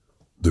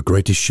The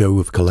greatest show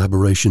of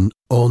collaboration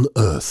on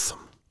Earth.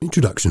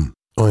 Introduction.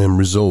 I am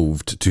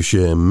resolved to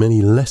share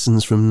many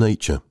lessons from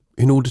nature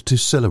in order to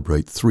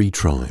celebrate 3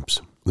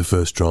 tribes. The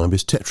first tribe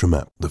is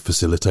Tetramap, the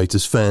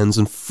facilitators, fans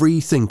and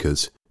free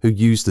thinkers who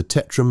use the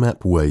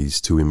Tetramap ways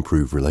to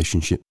improve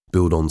relationship,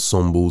 build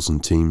ensembles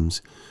and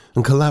teams,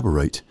 and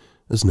collaborate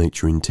as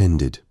nature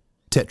intended.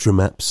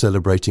 Tetramap,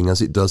 celebrating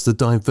as it does the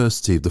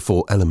diversity of the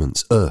 4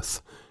 elements,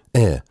 earth,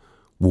 air,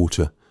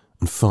 water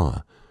and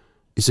fire,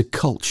 is a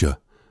culture,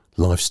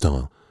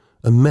 lifestyle,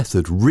 a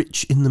method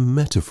rich in the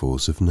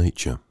metaphors of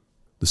nature.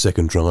 The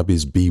second tribe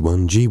is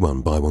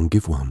B1G1, buy one,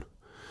 give one.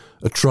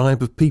 A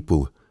tribe of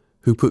people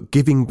who put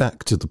giving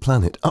back to the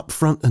planet up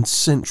front and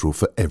central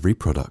for every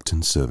product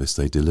and service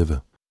they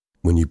deliver.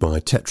 When you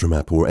buy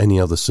Tetramap or any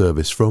other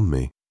service from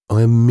me,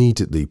 I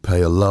immediately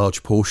pay a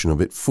large portion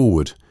of it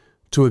forward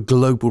to a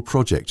global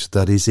project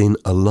that is in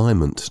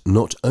alignment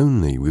not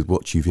only with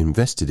what you've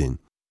invested in,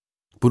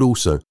 but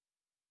also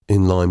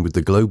in line with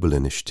the global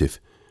initiative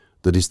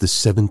that is the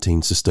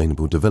 17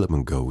 Sustainable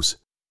Development Goals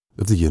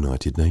of the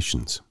United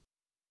Nations.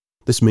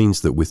 This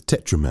means that with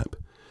Tetramap,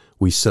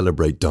 we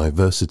celebrate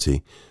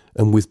diversity,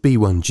 and with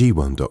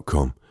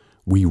b1g1.com,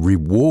 we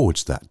reward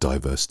that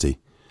diversity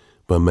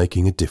by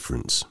making a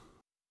difference.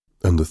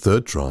 And the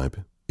third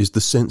tribe is the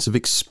sense of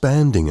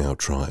expanding our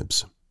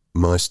tribes.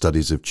 My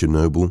studies of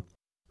Chernobyl,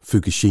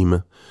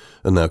 Fukushima,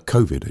 and now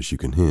COVID, as you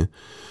can hear,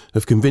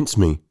 have convinced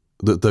me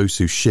that those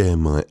who share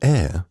my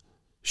air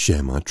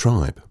share my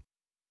tribe.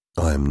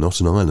 I am not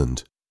an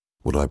island.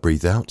 What I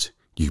breathe out,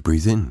 you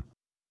breathe in.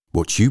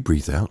 What you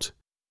breathe out,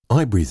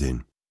 I breathe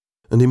in.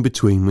 And in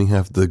between we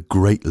have the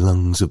great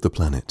lungs of the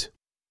planet,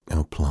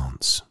 our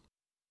plants.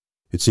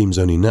 It seems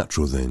only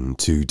natural then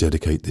to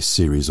dedicate this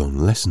series on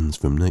lessons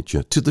from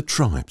nature to the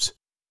tribes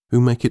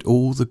who make it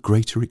all the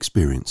greater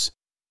experience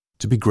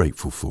to be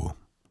grateful for.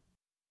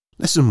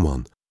 Lesson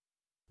 1.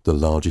 The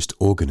largest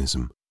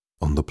organism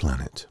on the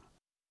planet.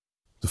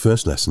 The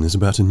first lesson is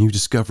about a new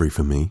discovery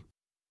for me.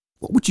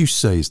 What would you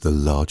say is the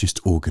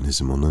largest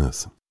organism on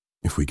Earth?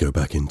 If we go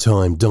back in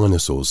time,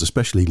 dinosaurs,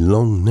 especially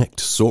long-necked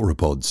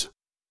sauropods,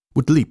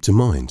 would leap to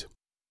mind.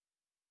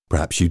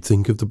 Perhaps you'd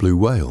think of the blue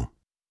whale.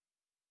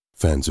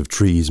 Fans of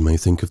trees may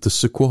think of the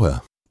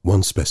Sequoia.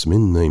 One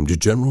specimen, named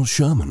General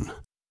Sherman,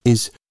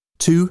 is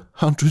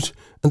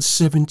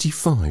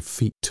 275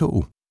 feet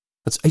tall.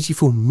 That's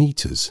 84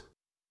 metres.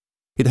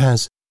 It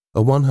has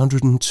a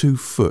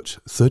 102-foot,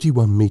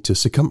 31-metre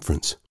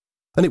circumference,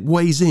 and it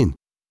weighs in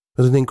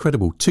at an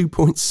incredible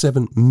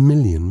 2.7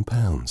 million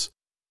pounds.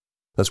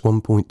 That's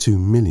 1.2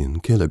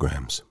 million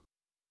kilograms.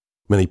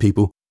 Many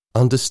people,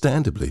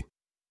 understandably,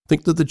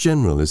 think that the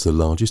general is the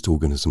largest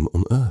organism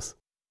on Earth.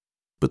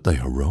 But they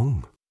are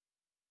wrong.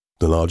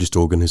 The largest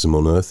organism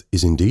on Earth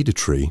is indeed a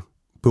tree,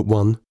 but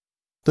one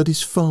that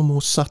is far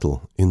more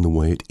subtle in the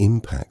way it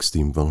impacts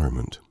the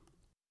environment.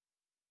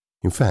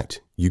 In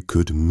fact, you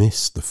could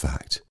miss the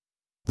fact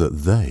that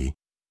they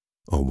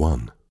are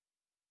one.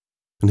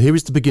 And here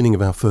is the beginning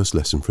of our first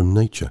lesson from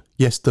nature.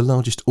 Yes, the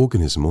largest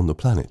organism on the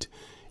planet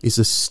is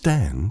a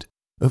stand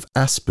of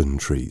aspen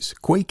trees,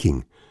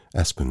 quaking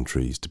aspen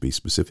trees to be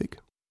specific.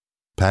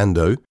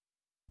 Pando,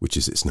 which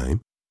is its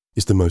name,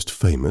 is the most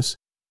famous,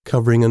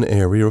 covering an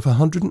area of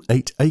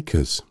 108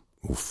 acres,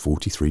 or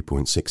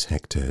 43.6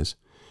 hectares,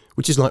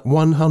 which is like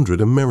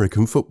 100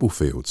 American football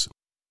fields.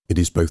 It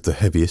is both the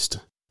heaviest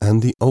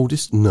and the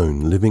oldest known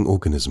living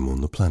organism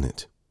on the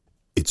planet,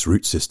 its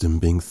root system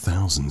being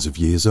thousands of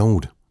years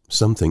old.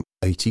 Some think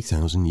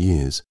 80,000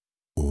 years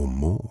or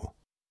more.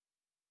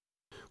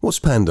 What's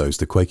Pando's,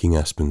 the quaking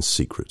aspen's,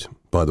 secret?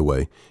 By the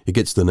way, it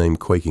gets the name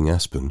quaking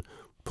aspen,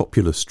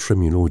 Populus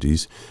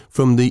tremuloides,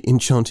 from the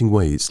enchanting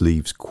way its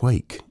leaves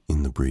quake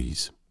in the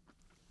breeze.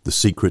 The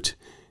secret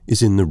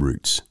is in the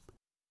roots.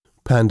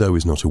 Pando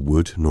is not a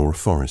wood nor a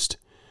forest.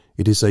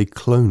 It is a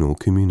clonal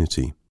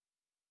community.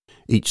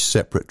 Each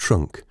separate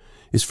trunk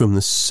is from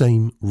the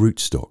same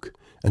rootstock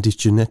and is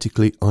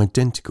genetically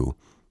identical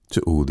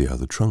to all the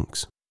other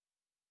trunks.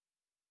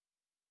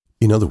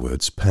 In other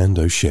words,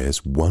 Pando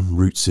shares one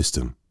root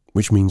system,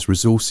 which means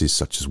resources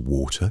such as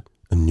water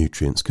and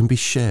nutrients can be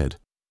shared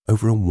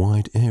over a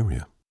wide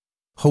area,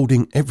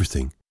 holding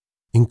everything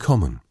in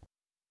common.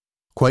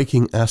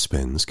 Quaking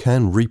aspens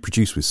can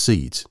reproduce with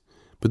seeds,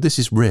 but this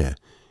is rare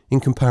in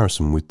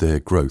comparison with their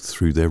growth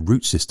through their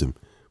root system,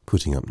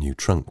 putting up new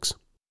trunks.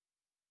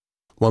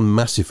 One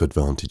massive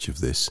advantage of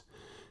this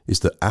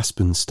is that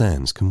aspen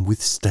stands can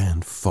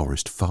withstand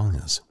forest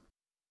fires.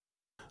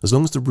 As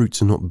long as the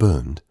roots are not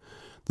burned,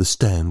 the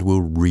stand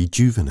will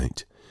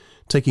rejuvenate,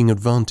 taking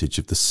advantage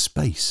of the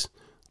space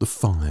the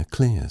fire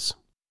clears.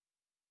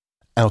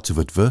 Out of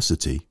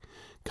adversity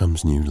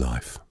comes new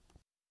life.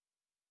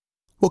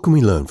 What can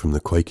we learn from the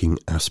quaking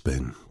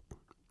aspen?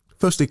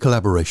 Firstly,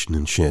 collaboration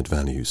and shared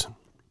values.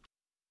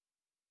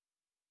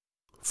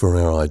 For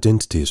our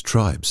identity as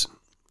tribes,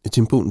 it's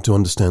important to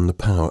understand the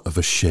power of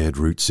a shared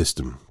root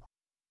system.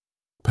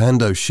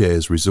 Pando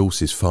shares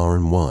resources far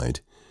and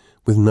wide,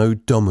 with no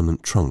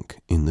dominant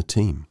trunk in the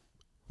team.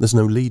 There's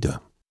no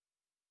leader.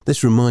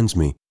 This reminds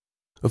me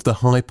of the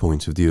high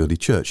point of the early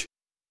church,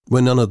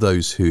 where none of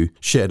those who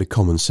shared a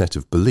common set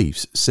of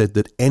beliefs said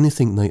that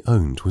anything they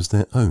owned was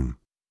their own.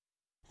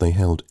 They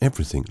held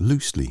everything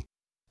loosely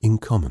in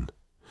common.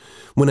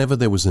 Whenever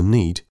there was a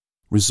need,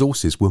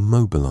 resources were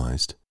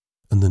mobilized,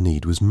 and the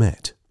need was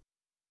met.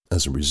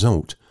 As a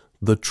result,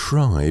 the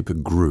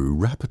tribe grew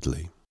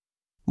rapidly.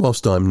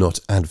 Whilst I'm not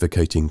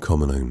advocating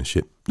common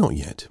ownership, not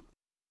yet,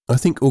 I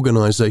think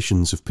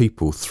organisations of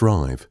people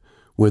thrive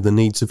where the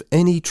needs of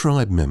any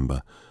tribe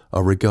member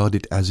are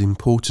regarded as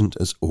important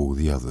as all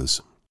the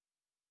others.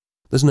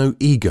 There's no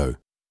ego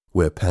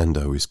where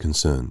Pando is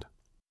concerned.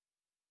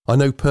 I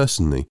know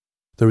personally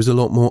there is a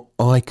lot more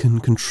I can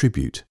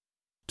contribute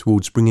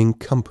towards bringing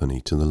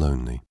company to the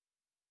lonely,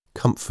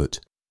 comfort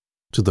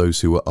to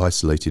those who are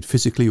isolated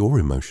physically or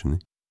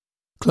emotionally,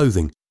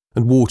 clothing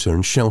and water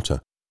and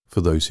shelter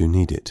for those who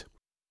need it,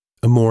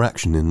 and more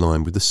action in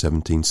line with the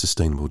 17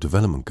 Sustainable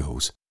Development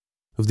Goals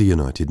of the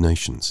United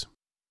Nations.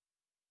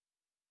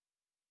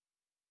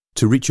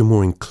 To reach a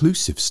more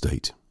inclusive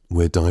state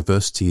where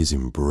diversity is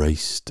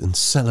embraced and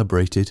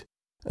celebrated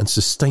and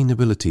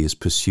sustainability is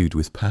pursued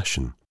with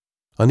passion,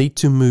 I need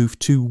to move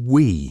to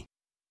we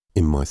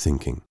in my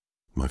thinking,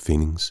 my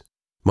feelings,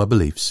 my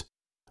beliefs,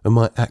 and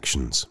my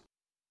actions.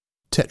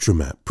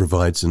 Tetramap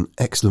provides an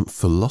excellent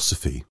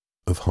philosophy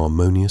of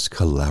harmonious,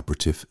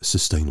 collaborative,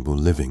 sustainable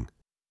living,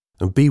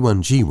 and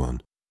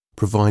B1G1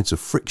 provides a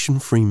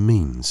friction-free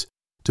means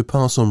to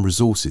pass on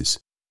resources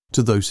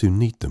to those who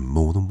need them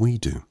more than we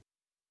do.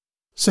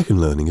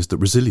 Second learning is that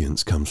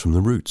resilience comes from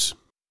the roots.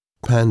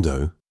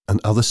 Pando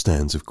and other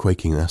stands of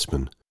quaking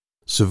aspen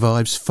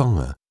survives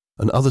fire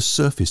and other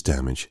surface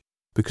damage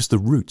because the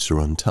roots are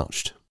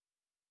untouched.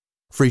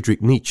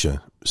 Friedrich Nietzsche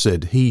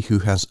said he who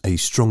has a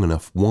strong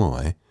enough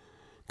why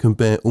can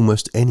bear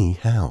almost any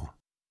how.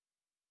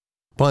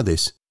 By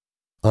this,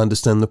 I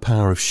understand the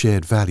power of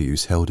shared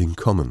values held in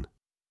common.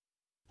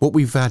 What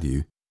we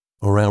value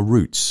are our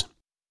roots.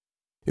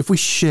 If we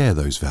share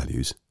those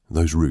values,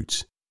 those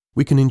roots,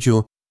 we can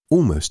endure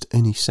almost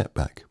any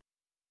setback.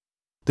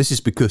 This is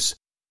because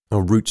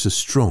our roots are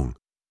strong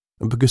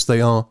and because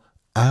they are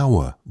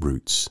our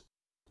roots.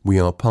 We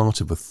are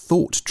part of a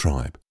thought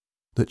tribe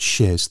that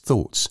shares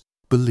thoughts,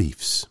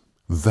 beliefs,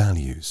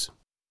 values.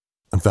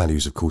 And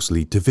values, of course,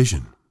 lead to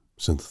vision.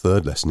 So the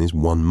third lesson is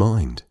one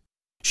mind.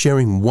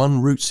 Sharing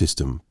one root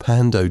system,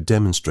 Pando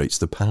demonstrates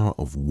the power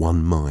of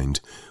one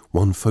mind,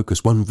 one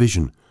focus, one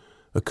vision,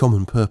 a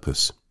common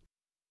purpose,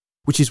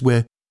 which is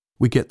where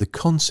we get the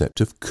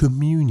concept of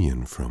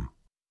communion from.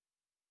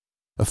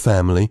 A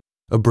family,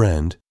 a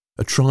brand,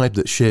 a tribe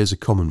that shares a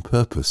common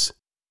purpose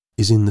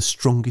is in the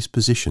strongest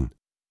position,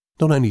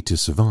 not only to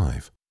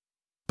survive,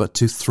 but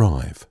to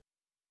thrive.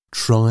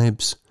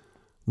 Tribes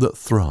that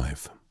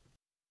thrive.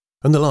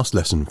 And the last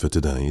lesson for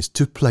today is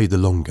to play the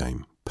long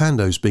game.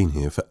 Pando's been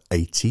here for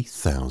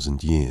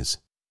 80,000 years.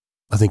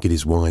 I think it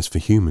is wise for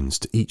humans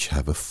to each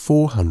have a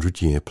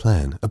 400-year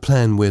plan, a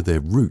plan where their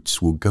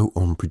roots will go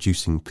on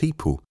producing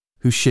people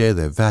who share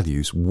their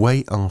values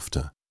way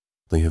after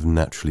they have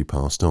naturally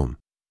passed on,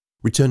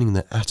 returning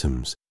their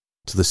atoms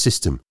to the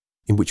system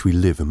in which we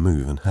live and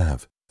move and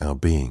have our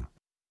being.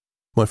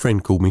 My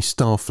friend called me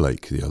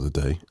Starflake the other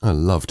day. I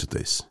loved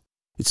this.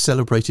 It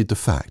celebrated the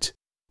fact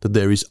that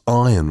there is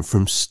iron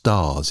from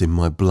stars in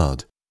my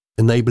blood,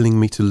 enabling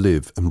me to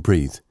live and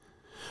breathe,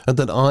 and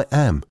that I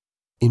am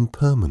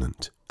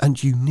impermanent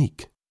and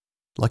unique,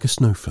 like a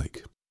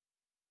snowflake.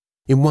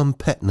 In one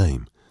pet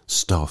name,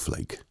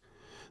 Starflake,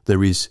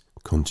 there is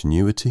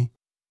continuity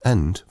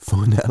and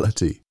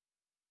finality.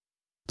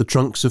 The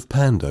trunks of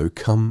Pando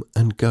come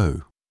and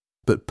go,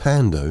 but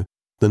Pando,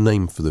 the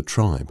name for the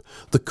tribe,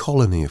 the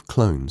colony of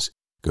clones,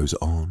 goes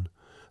on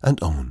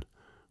and on,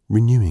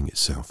 renewing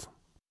itself.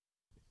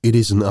 It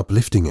is an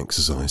uplifting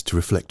exercise to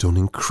reflect on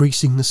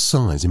increasing the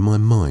size in my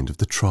mind of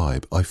the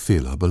tribe I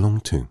feel I belong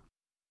to.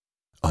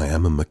 I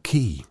am a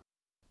McKee,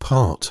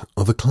 part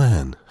of a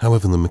clan.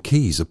 However, the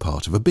McKees are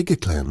part of a bigger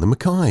clan, the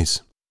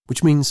Mackays,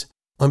 which means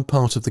I'm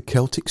part of the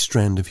Celtic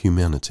strand of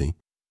humanity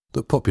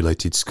that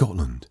populated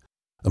Scotland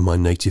and my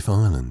native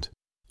Ireland,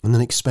 and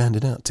then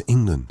expanded out to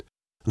England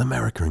and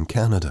America and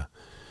Canada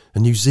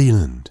and New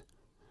Zealand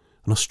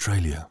and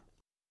Australia.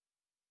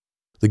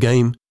 The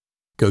game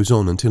goes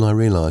on until I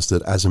realise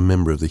that as a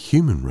member of the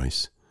human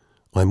race,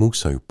 I'm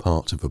also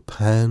part of a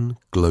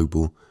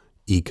pan-global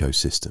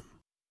ecosystem.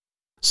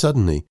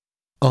 Suddenly,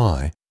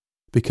 I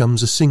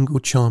becomes a single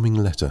charming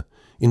letter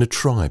in a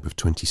tribe of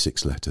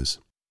 26 letters,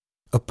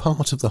 a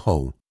part of the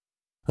whole,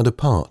 and a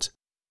part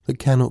that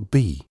cannot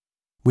be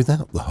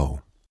without the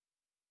whole.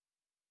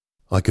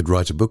 I could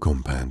write a book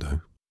on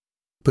Pando,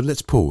 but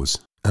let's pause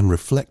and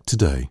reflect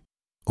today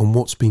on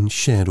what's been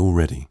shared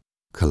already.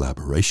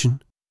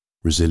 Collaboration,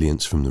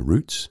 resilience from the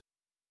roots,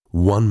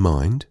 one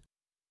mind,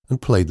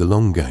 and play the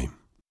long game.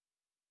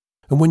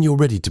 And when you're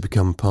ready to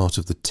become part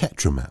of the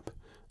Tetramap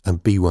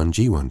and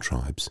B1G1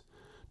 tribes,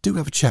 do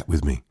have a chat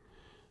with me,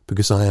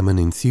 because I am an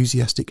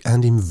enthusiastic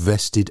and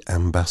invested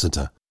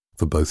ambassador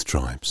for both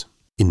tribes.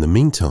 In the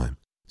meantime,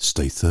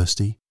 stay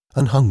thirsty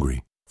and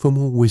hungry for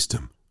more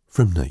wisdom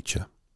from nature.